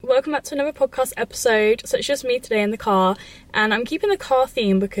Welcome back to another podcast episode. So it's just me today in the car, and I'm keeping the car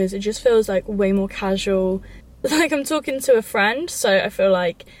theme because it just feels like way more casual. Like I'm talking to a friend, so I feel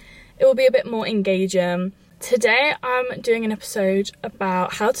like it will be a bit more engaging. Today I'm doing an episode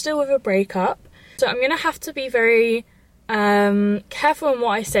about how to deal with a breakup. So I'm going to have to be very careful in what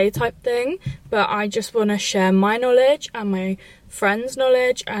I say type thing, but I just want to share my knowledge and my friends'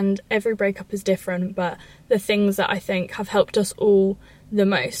 knowledge, and every breakup is different, but the things that I think have helped us all the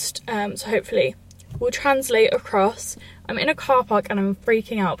most. So hopefully we'll translate across. I'm in a car park and I'm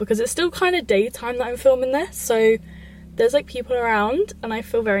freaking out because it's still kind of daytime that I'm filming this, so there's like people around and I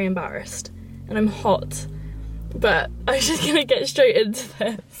feel very embarrassed and I'm hot, but I'm just gonna get straight into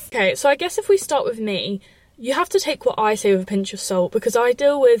this. Okay, so I guess if we start with me, you have to take what I say with a pinch of salt, because I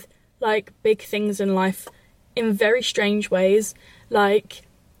deal with like big things in life in very strange ways. Like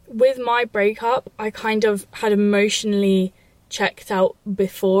with my breakup, I kind of had emotionally checked out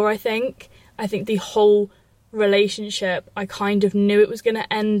before. I think the whole relationship, I kind of knew it was going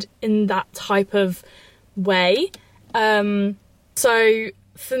to end in that type of way. So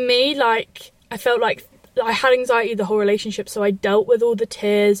for me, like, I felt like I had anxiety the whole relationship, so I dealt with all the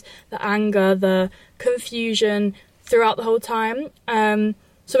tears, the anger, the confusion throughout the whole time.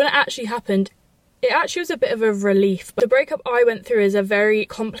 So when it actually happened, it actually was a bit of a relief. But the breakup I went through is a very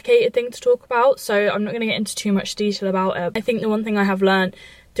complicated thing to talk about, so I'm not going to get into too much detail about it. I think the one thing I have learned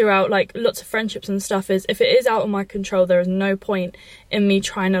throughout like lots of friendships and stuff is if it is out of my control, there is no point in me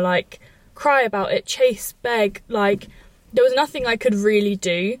trying to like cry about it, chase, beg. Like there was nothing I could really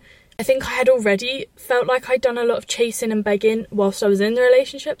do. I think I had already felt like I'd done a lot of chasing and begging whilst I was in the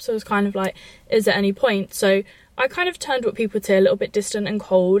relationship, so it was kind of like, is there any point? So I kind of turned what people would say a little bit distant and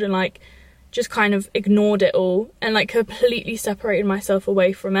cold, and like just kind of ignored it all and like completely separated myself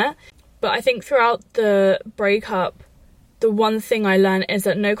away from it. But I think throughout the breakup, the one thing I learned is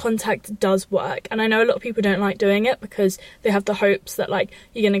that no contact does work. And I know a lot of people don't like doing it because they have the hopes that like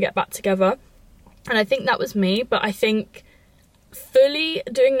you're going to get back together. And I think that was me, but I think fully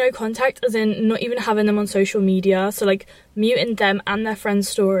doing no contact, as in not even having them on social media, so like muting them and their friends'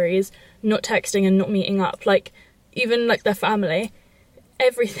 stories, not texting and not meeting up, like even like their family,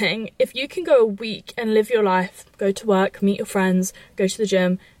 everything. If you can go a week and live your life, go to work, meet your friends, go to the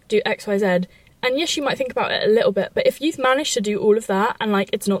gym, do XYZ, and yes, you might think about it a little bit, but if you've managed to do all of that and like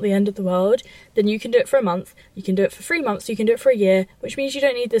it's not the end of the world, then you can do it for a month, you can do it for 3 months, you can do it for a year, which means you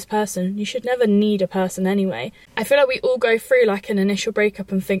don't need this person. You should never need a person anyway. I feel like we all go through like an initial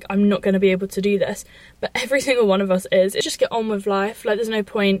breakup and think, I'm not going to be able to do this, but every single one of us is. It's just get on with life. Like there's no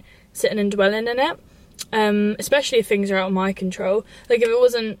point sitting and dwelling in it. Especially if things are out of my control. Like if it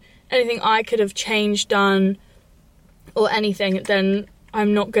wasn't anything I could have changed, done, or anything, then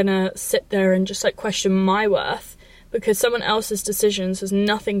I'm not gonna sit there and just like question my worth, because someone else's decisions has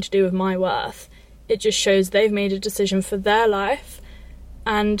nothing to do with my worth. It just shows they've made a decision for their life,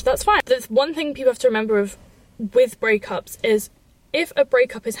 and that's fine. There's one thing people have to remember with breakups is if a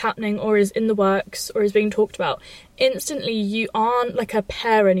breakup is happening or is in the works or is being talked about, instantly you aren't like a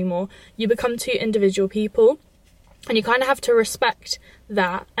pair anymore. You become two individual people, and you kind of have to respect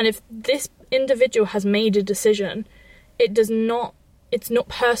that. And if this individual has made a decision, it's not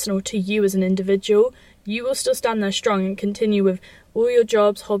personal to you as an individual. You will still stand there strong and continue with all your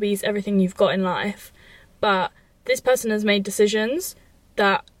jobs, hobbies, everything you've got in life. But this person has made decisions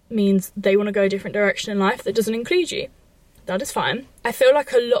that means they want to go a different direction in life that doesn't include you. That is fine. I feel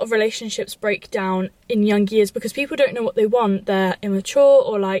like a lot of relationships break down in young years because people don't know what they want. They're immature,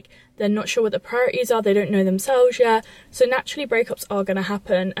 or like they're not sure what the priorities are. They don't know themselves yet. So naturally breakups are going to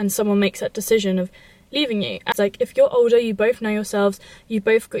happen, and someone makes that decision of leaving you. It's like if you're older, you both know yourselves, you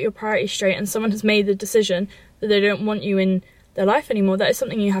both got your priorities straight, and someone has made the decision that they don't want you in their life anymore, that is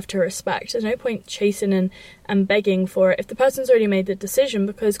something you have to respect. There's no point chasing and begging for it if the person's already made the decision,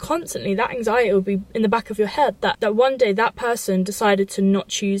 because constantly that anxiety will be in the back of your head that one day that person decided to not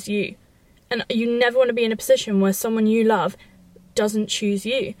choose you. And you never want to be in a position where someone you love doesn't choose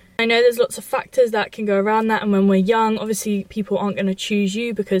you. I know there's lots of factors that can go around that, and when we're young, obviously people aren't going to choose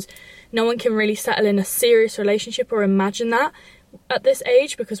you because no one can really settle in a serious relationship or imagine that at this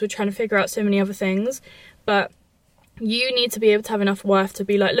age, because we're trying to figure out so many other things. But you need to be able to have enough worth to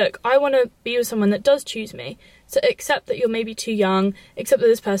be like, look, I want to be with someone that does choose me. So accept that you're maybe too young, accept that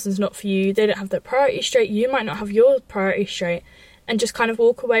this person's not for you, they don't have their priorities straight, you might not have your priorities straight, and just kind of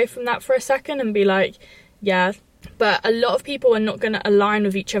walk away from that for a second and be like, yeah. But a lot of people are not going to align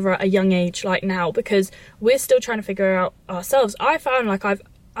with each other at a young age like now, because we're still trying to figure out ourselves. I feel like I've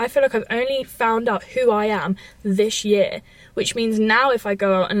only found out who I am this year, which means now if I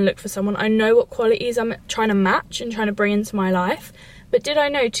go out and look for someone, I know what qualities I'm trying to match and trying to bring into my life. But did I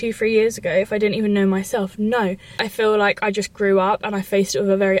know 2-3 years ago if I didn't even know myself? No. I feel like I just grew up and I faced it with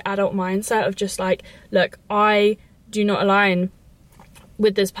a very adult mindset of just like, look, I do not align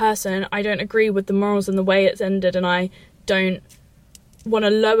with this person. I don't agree with the morals and the way it's ended, and I don't want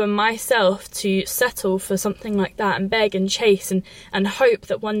to lower myself to settle for something like that and beg and chase and hope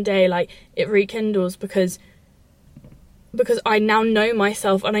that one day like it rekindles, because I now know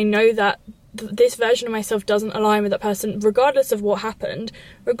myself, and I know that this version of myself doesn't align with that person, regardless of what happened,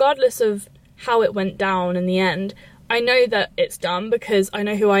 regardless of how it went down in the end. I know that it's done because I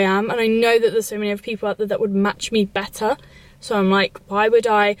know who I am, and I know that there's so many other people out there that would match me better. So I'm like, why would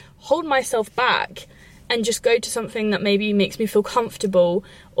I hold myself back and just go to something that maybe makes me feel comfortable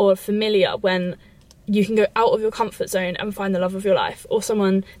or familiar, when you can go out of your comfort zone and find the love of your life, or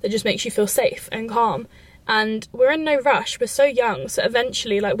someone that just makes you feel safe and calm. And we're in no rush, we're so young, so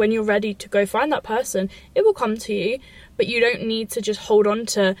eventually, like, when you're ready to go find that person, it will come to you. But you don't need to just hold on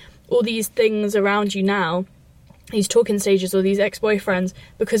to all these things around you now, these talking stages or these ex-boyfriends,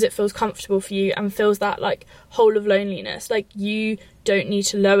 because it feels comfortable for you and feels that like hole of loneliness. Like, you don't need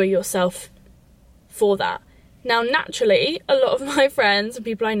to lower yourself for that. Now, naturally, a lot of my friends and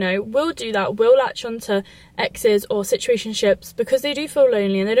people I know will do that, will latch onto exes or situationships because they do feel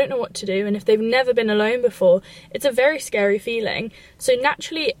lonely and they don't know what to do. And if they've never been alone before, it's a very scary feeling. So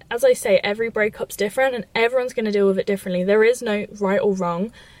naturally, as I say, every breakup's different and everyone's going to deal with it differently. There is no right or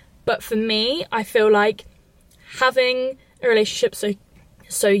wrong. But for me, I feel like having a relationship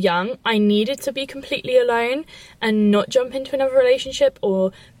so young, I needed to be completely alone and not jump into another relationship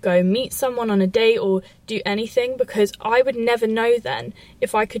or go meet someone on a date or do anything, because I would never know then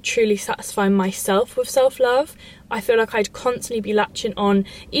if I could truly satisfy myself with self-love. I feel like I'd constantly be latching on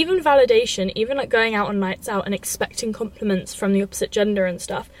even validation, even like going out on nights out and expecting compliments from the opposite gender and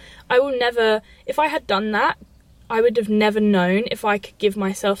stuff. I will never, if I had done that, I would have never known if I could give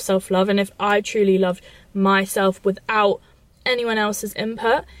myself self-love and if I truly loved myself without anyone else's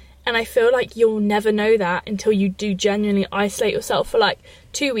input. And I feel like you'll never know that until you do genuinely isolate yourself for like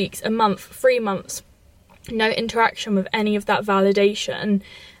 2 weeks, a month, 3 months, no interaction with any of that validation,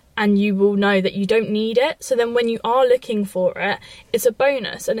 and you will know that you don't need it. So then when you are looking for it, it's a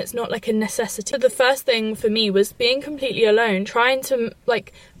bonus and it's not like a necessity. So the first thing for me was being completely alone, trying to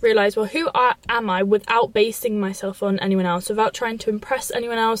like realise, well, who am I without basing myself on anyone else, without trying to impress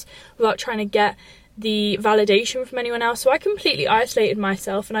anyone else, without trying to get the validation from anyone else. So I completely isolated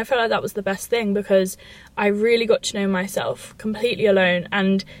myself, and I felt like that was the best thing because I really got to know myself completely alone.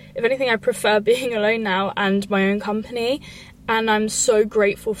 And if anything, I prefer being alone now and my own company, and I'm so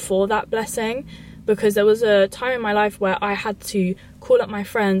grateful for that blessing, because there was a time in my life where I had to call up my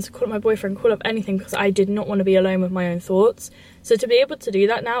friends, call up my boyfriend, call up anything, because I did not want to be alone with my own thoughts. So to be able to do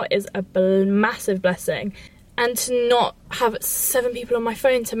that now is a massive blessing. And to not have 7 people on my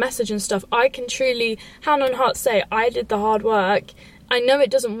phone to message and stuff, I can truly, hand on heart, say I did the hard work. I know it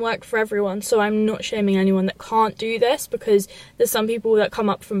doesn't work for everyone, so I'm not shaming anyone that can't do this, because there's some people that come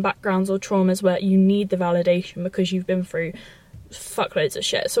up from backgrounds or traumas where you need the validation because you've been through fuckloads of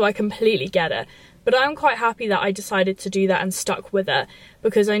shit. So I completely get it. But I'm quite happy that I decided to do that and stuck with it,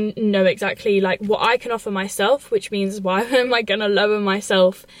 because I know exactly like what I can offer myself, which means why am I going to lower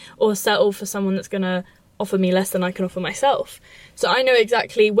myself or settle for someone that's going to offer me less than I can offer myself. So I know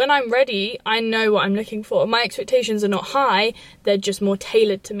exactly when I'm ready, I know what I'm looking for. My expectations are not high, they're just more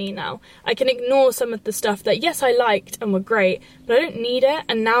tailored to me now. I can ignore some of the stuff that, yes, I liked and were great, but I don't need it,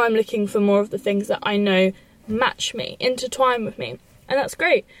 and now I'm looking for more of the things that I know match me, intertwine with me, and that's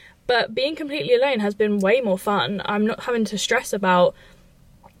great. But being completely alone has been way more fun. I'm not having to stress about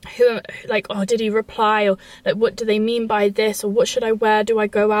who, like, oh, did he reply, or like, what do they mean by this, or what should I wear, do I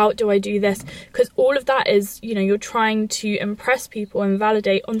go out, do I do this, because all of that is, you know, you're trying to impress people and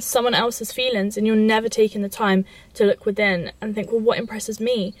validate on someone else's feelings, and you're never taking the time to look within and think, well, what impresses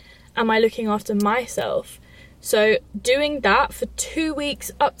me? Am I looking after myself? So doing that for 2 weeks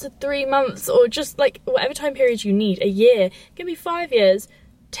up to 3 months, or just like whatever time period you need, a year, it can be 5 years,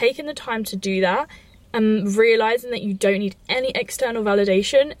 taking the time to do that and realising that you don't need any external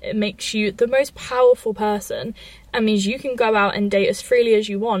validation, it makes you the most powerful person, and means you can go out and date as freely as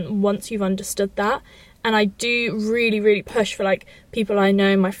you want once you've understood that. And I do really, really push for like people I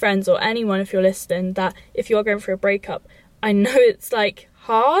know, my friends, or anyone, if you're listening, that if you are going through a breakup, I know it's like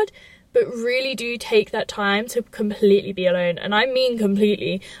hard, but really do take that time to completely be alone. And I mean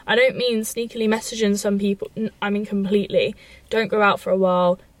completely. I don't mean sneakily messaging some people. I mean completely. Don't go out for a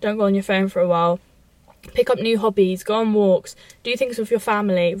while. Don't go on your phone for a while. Pick up new hobbies, go on walks, do things with your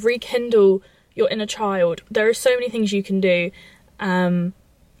family, rekindle your inner child. There are so many things you can do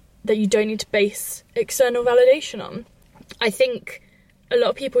that you don't need to base external validation on. I think a lot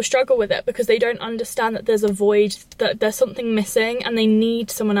of people struggle with it because they don't understand that there's a void, that there's something missing, and they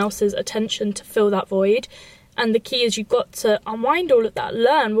need someone else's attention to fill that void. And the key is you've got to unwind all of that,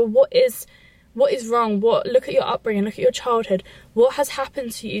 learn, well, what is wrong, look at your upbringing, look at your childhood, what has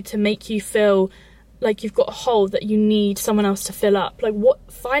happened to you to make you feel like you've got a hole that you need someone else to fill up. Like,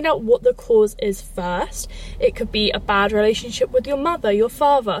 find out what the cause is first. It could be a bad relationship with your mother, your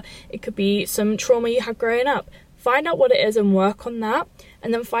father. It could be some trauma you had growing up. Find out what it is and work on that,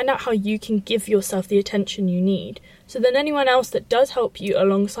 and then find out how you can give yourself the attention you need. So then anyone else that does help you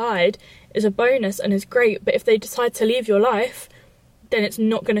alongside is a bonus and is great, but if they decide to leave your life, then it's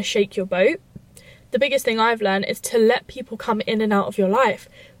not going to shake your boat. The biggest thing I've learned is to let people come in and out of your life.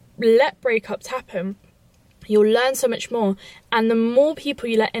 Let breakups happen. You'll learn so much more, and the more people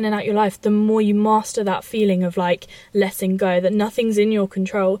you let in and out your life, the more you master that feeling of like letting go, that nothing's in your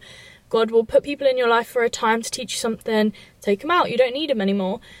control. God will put people in your life for a time to teach you something. Take them out. You don't need them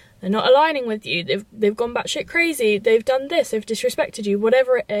anymore. They're not aligning with you. They've gone batshit crazy. They've done this. They've disrespected you.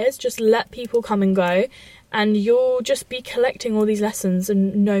 Whatever it is, just let people come and go, and you'll just be collecting all these lessons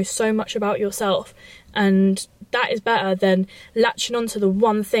and know so much about yourself. And that is better than latching onto the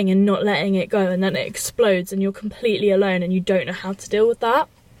one thing and not letting it go, and then it explodes and you're completely alone and you don't know how to deal with that.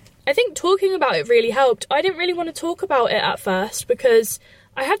 I think talking about it really helped. I didn't really want to talk about it at first because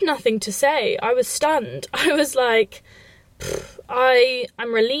I had nothing to say. I was stunned. I was like,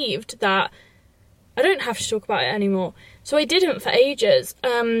 I'm relieved that I don't have to talk about it anymore. So I didn't for ages.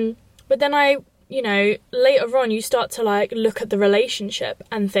 But then later on you start to like look at the relationship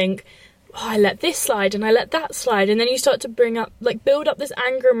and think, oh, I let this slide and I let that slide. And then you start to build up this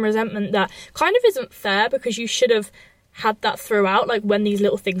anger and resentment that kind of isn't fair, because you should have had that throughout, like when these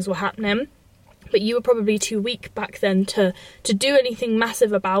little things were happening. But you were probably too weak back then to do anything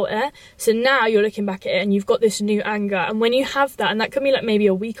massive about it. So now you're looking back at it and you've got this new anger. And when you have that, and that could be like maybe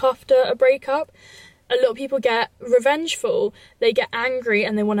a week after a breakup, a lot of people get revengeful. They get angry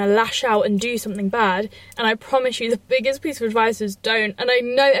and they want to lash out and do something bad. And I promise you, the biggest piece of advice is don't. And I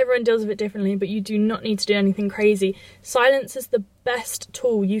know everyone deals with it differently, but you do not need to do anything crazy. Silence is the best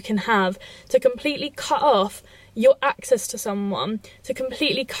tool you can have to completely cut off your access to someone, to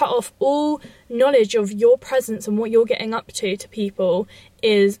completely cut off all knowledge of your presence and what you're getting up to people,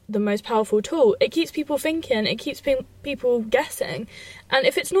 is the most powerful tool. It keeps people thinking, it keeps people guessing. And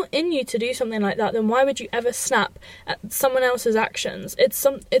if it's not in you to do something like that, then why would you ever snap at someone else's actions?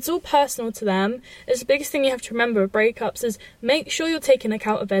 It's all personal to them. It's the biggest thing you have to remember with breakups is make sure you're taking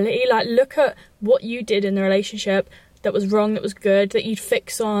accountability. Like, look at what you did in the relationship that was wrong, that was good, that you'd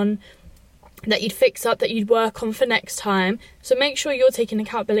fix on, that you'd fix up, that you'd work on for next time. So make sure you're taking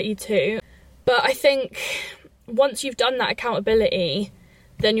accountability too. But I think once you've done that accountability,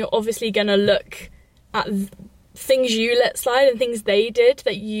 then you're obviously going to look at things you let slide and things they did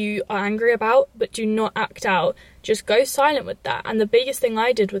that you are angry about, but do not act out. Just go silent with that. And the biggest thing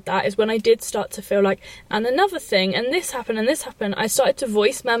I did with that is when I did start to feel like, and another thing, and this happened, I started to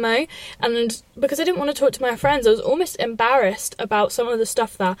voice memo. And because I didn't want to talk to my friends, I was almost embarrassed about some of the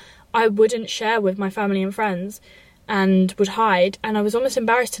stuff that I wouldn't share with my family and friends and would hide, and I was almost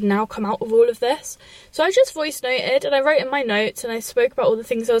embarrassed to now come out with all of this. So I just voice noted and I wrote in my notes and I spoke about all the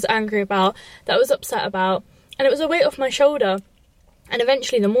things I was angry about, that I was upset about, and it was a weight off my shoulder. And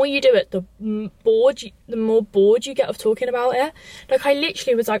eventually, the more you do it, the more bored you get of talking about it. Like, I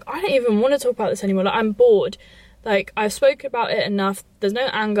literally was like, I don't even want to talk about this anymore. Like, I'm bored. Like, I've spoken about it enough. There's no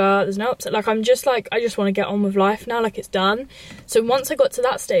anger. There's no upset. Like, I'm just like, I just want to get on with life now. Like, it's done. So once I got to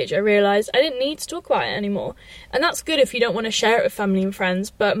that stage, I realised I didn't need to talk about it anymore. And that's good if you don't want to share it with family and friends.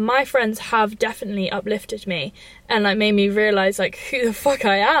 But my friends have definitely uplifted me and, like, made me realise, like, who the fuck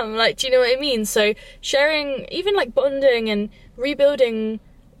I am. Like, do you know what I mean? So sharing, even, like, bonding and rebuilding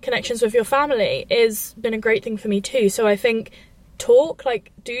connections with your family has been a great thing for me too. So I think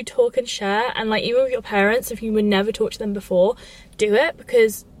do talk and share, and like even with your parents, if you would never talk to them before, do it,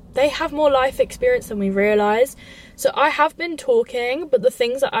 because they have more life experience than we realise. So I have been talking, but the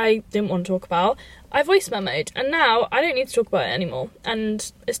things that I didn't want to talk about, I voice memoed, and now I don't need to talk about it anymore,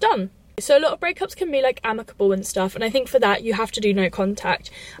 and it's done. So a lot of breakups can be like amicable and stuff, and I think for that you have to do no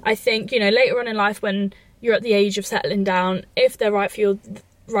contact. I think, you know, later on in life when you're at the age of settling down, if they're right for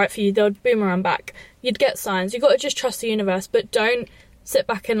you, they'll boomerang back. You'd get signs. You've got to just trust the universe, but don't sit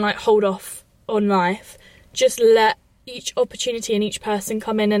back and like hold off on life. Just let each opportunity and each person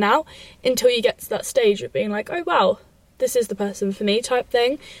come in and out until you get to that stage of being like, oh wow, this is the person for me type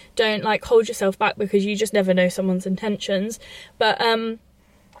thing. Don't like hold yourself back, because you just never know someone's intentions. But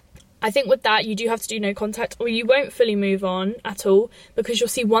I think with that, you do have to do no contact, or you won't fully move on at all, because you'll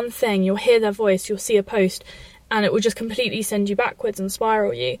see one thing, you'll hear their voice, you'll see a post, and it will just completely send you backwards and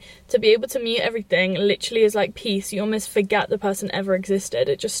spiral you. To be able to mute everything literally is like peace. You almost forget the person ever existed.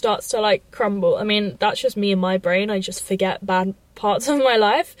 It just starts to like crumble. I mean, that's just me and my brain. I just forget bad parts of my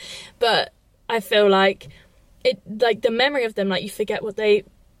life, but I feel like it, like the memory of them, like you forget what they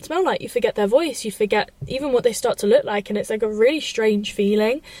smell like, you forget their voice, you forget even what they start to look like, and it's like a really strange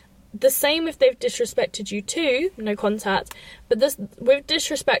feeling. The same if they've disrespected you too, no contact, but this, with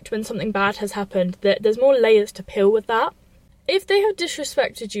disrespect, when something bad has happened, there's more layers to peel with that. If they have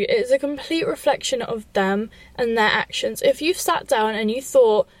disrespected you, it is a complete reflection of them and their actions. If you've sat down and you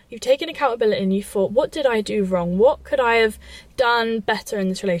thought, you've taken accountability and you thought, what did I do wrong? What could I have done better in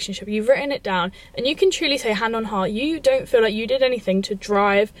this relationship? You've written it down and you can truly say, hand on heart, you don't feel like you did anything to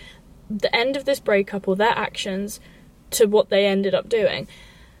drive the end of this breakup or their actions to what they ended up doing.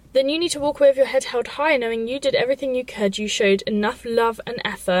 Then you need to walk away with your head held high, knowing you did everything you could, you showed enough love and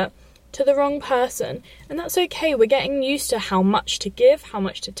effort to the wrong person, and that's okay. We're getting used to how much to give, how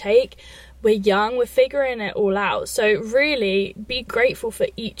much to take. We're young, we're figuring it all out, so really be grateful for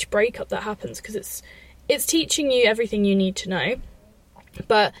each breakup that happens, because it's teaching you everything you need to know.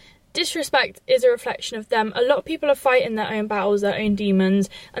 But disrespect is a reflection of them. A lot of people are fighting their own battles, their own demons,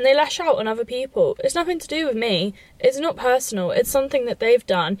 and they lash out on other people. It's nothing to do with me. It's not personal. It's something that they've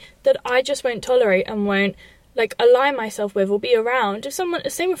done that I just won't tolerate and won't like align myself with or be around. If someone,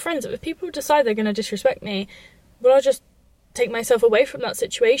 same with friends, if people decide they're going to disrespect me, well, I'll just take myself away from that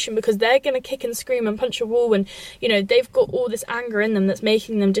situation, because they're going to kick and scream and punch a wall, and you know, they've got all this anger in them that's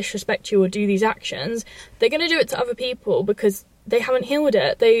making them disrespect you or do these actions. They're going to do it to other people because they haven't healed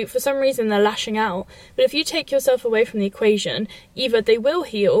it. They, for some reason, they're lashing out. But if you take yourself away from the equation, either they will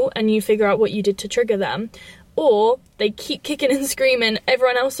heal and you figure out what you did to trigger them, or they keep kicking and screaming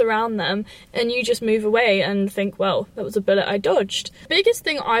everyone else around them, and you just move away and think, well, that was a bullet I dodged. Biggest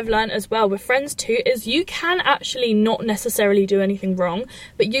thing I've learned as well with friends too is you can actually not necessarily do anything wrong,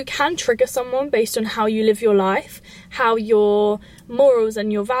 but you can trigger someone based on how you live your life, how your morals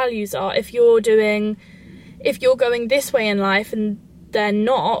and your values are. If you're going this way in life and they're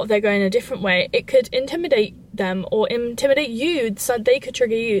not, or they're going a different way, it could intimidate them or intimidate you, so they could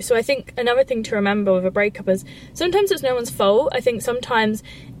trigger you. So I think another thing to remember with a breakup is sometimes it's no one's fault. I think sometimes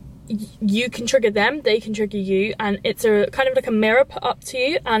you can trigger them, they can trigger you, and it's a kind of like a mirror put up to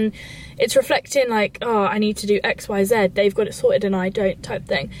you, and it's reflecting like, oh, I need to do X, Y, Z, they've got it sorted and I don't, type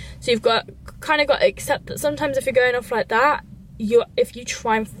thing. So you've got to accept that sometimes if you're going off like that, if you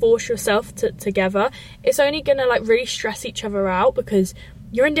try and force yourself together, it's only gonna like really stress each other out, because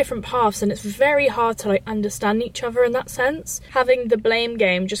you're in different paths and it's very hard to like understand each other in that sense. Having the blame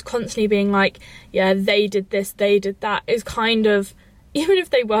game, just constantly being like, yeah, they did this, they did that, is kind of, even if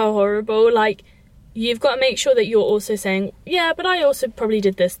they were horrible, like you've got to make sure that you're also saying, yeah, but I also probably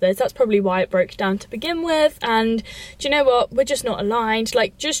did this, that's probably why it broke down to begin with, and do you know what, we're just not aligned.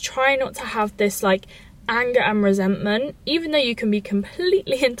 Like, just try not to have this like anger and resentment, even though you can be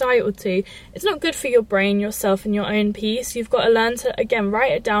completely entitled to. It's not good for your brain, yourself, and your own peace. You've got to learn to, again,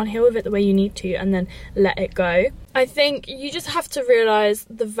 write it down, heal with it the way you need to, and then let it go. I think you just have to realise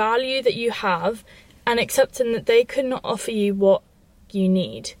the value that you have and accepting that they could not offer you what you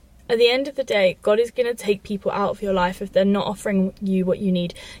need. At the end of the day, God is going to take people out of your life if they're not offering you what you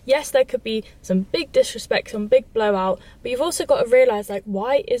need. Yes, there could be some big disrespect, some big blowout, but you've also got to realise, like,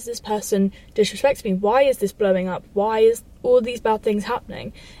 why is this person disrespecting me? Why is this blowing up? Why is all these bad things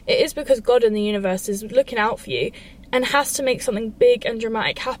happening? It is because God in the universe is looking out for you and has to make something big and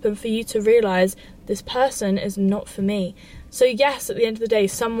dramatic happen for you to realise this person is not for me. So yes, at the end of the day,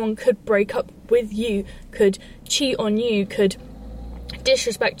 someone could break up with you, could cheat on you, could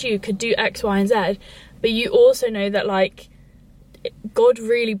disrespect you, could do X, Y, and Z, but you also know that like God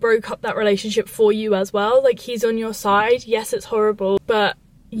really broke up that relationship for you as well. Like, he's on your side. Yes, it's horrible, but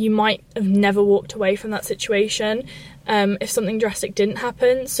you might have never walked away from that situation if something drastic didn't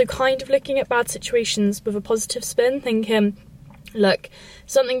happen. So kind of looking at bad situations with a positive spin, thinking, look,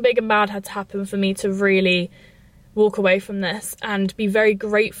 something big and bad had to happen for me to really walk away from this, and be very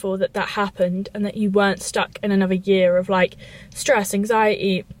grateful that that happened and that you weren't stuck in another year of like stress,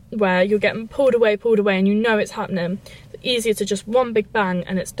 anxiety, where you're getting pulled away and you know it's happening. It's easier to just one big bang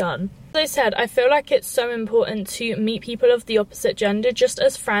and it's done. As I said, I feel like it's so important to meet people of the opposite gender just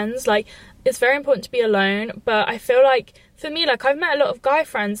as friends. Like, it's very important to be alone, but I feel like for me, like, I've met a lot of guy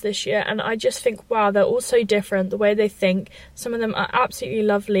friends this year and I just think, wow, they're all so different, the way they think. Some of them are absolutely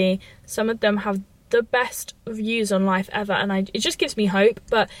lovely, some of them have the best views on life ever, and it just gives me hope,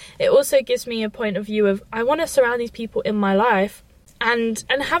 but it also gives me a point of view of I want to surround these people in my life and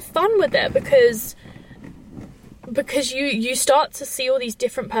have fun with it, because because you start to see all these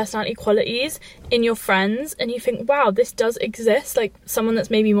different personality qualities in your friends, and you think, wow, this does exist. Like, someone that's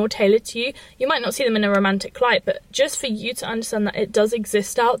maybe more tailored to you, you might not see them in a romantic light, but just for you to understand that it does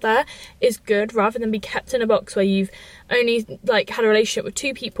exist out there is good, rather than be kept in a box where you've only like had a relationship with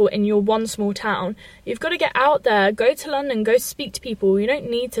 2 people in your one small town. You've got to get out there, go to London, go speak to people. You don't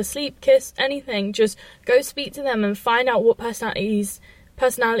need to sleep, kiss, anything. Just go speak to them and find out what personalities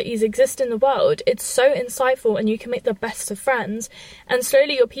exist in the world. It's so insightful, and you can make the best of friends, and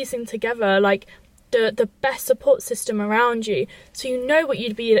slowly you're piecing together like the best support system around you, so you know what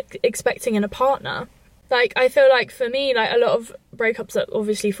you'd be expecting in a partner. Like, I feel like for me, like, a lot of breakups that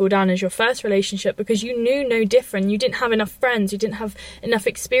obviously fall down is your first relationship, because you knew no different. You didn't have enough friends, you didn't have enough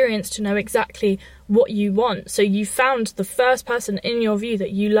experience to know exactly what you want, so you found the first person in your view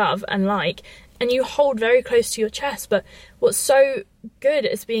that you love and like, and you hold very close to your chest. But what's so good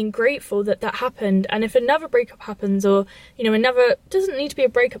is being grateful that that happened, and if another breakup happens, or, you know, another, doesn't need to be a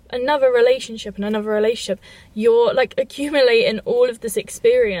breakup, another relationship and another relationship, you're like accumulating all of this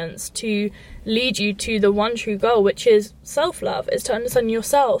experience to lead you to the one true goal, which is self-love, is to understand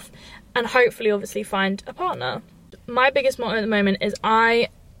yourself and hopefully obviously find a partner. My biggest motto at the moment is I'm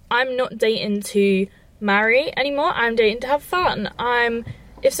not dating to marry anymore, I'm dating to have fun.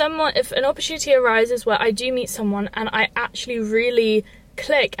 If an opportunity arises where I do meet someone and I actually really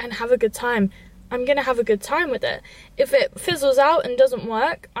click and have a good time, I'm going to have a good time with it. If it fizzles out and doesn't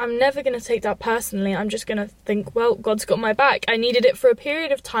work, I'm never going to take that personally. I'm just going to think, well, God's got my back. I needed it for a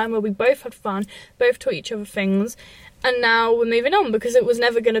period of time where we both had fun, both taught each other things, and now we're moving on, because it was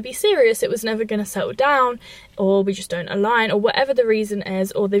never going to be serious, it was never going to settle down, or we just don't align, or whatever the reason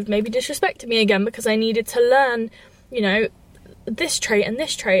is, or they've maybe disrespected me again because I needed to learn, you know, this trait and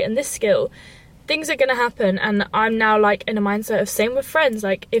this trait and this skill. Things are going to happen, and I'm now like in a mindset of, same with friends,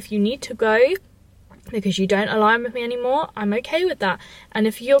 like, if you need to go because you don't align with me anymore, I'm okay with that. And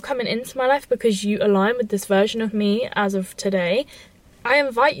if you're coming into my life because you align with this version of me as of today, I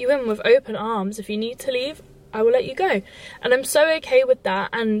invite you in with open arms. If you need to leave, I will let you go, and I'm so okay with that.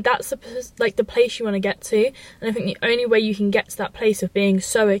 And that's the place you want to get to, and I think the only way you can get to that place of being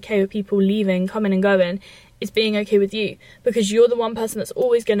so okay with people leaving, coming and going, is being okay with you, because you're the one person that's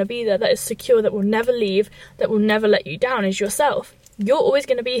always going to be there, that is secure, that will never leave, that will never let you down, is yourself. You're always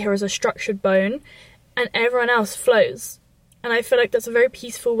going to be here as a structured bone, and everyone else flows. And I feel like that's a very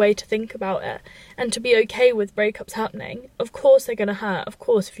peaceful way to think about it, and to be okay with breakups happening. Of course they're going to hurt. Of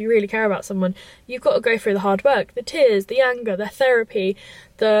course, if you really care about someone, you've got to go through the hard work, the tears, the anger, the therapy,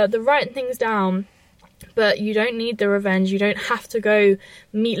 the writing things down. But you don't need the revenge. You don't have to go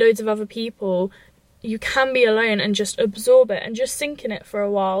meet loads of other people. You can be alone and just absorb it and just sink in it for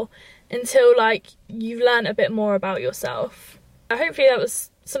a while until, like, you've learned a bit more about yourself. Hopefully that was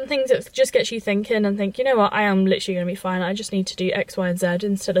some things that just gets you thinking and think, you know what, I am literally going to be fine. I just need to do X, Y, and Z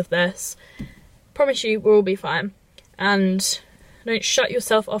instead of this. Promise you, we'll all be fine. And don't shut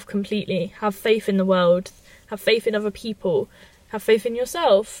yourself off completely. Have faith in the world. Have faith in other people. Have faith in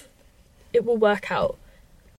yourself. It will work out.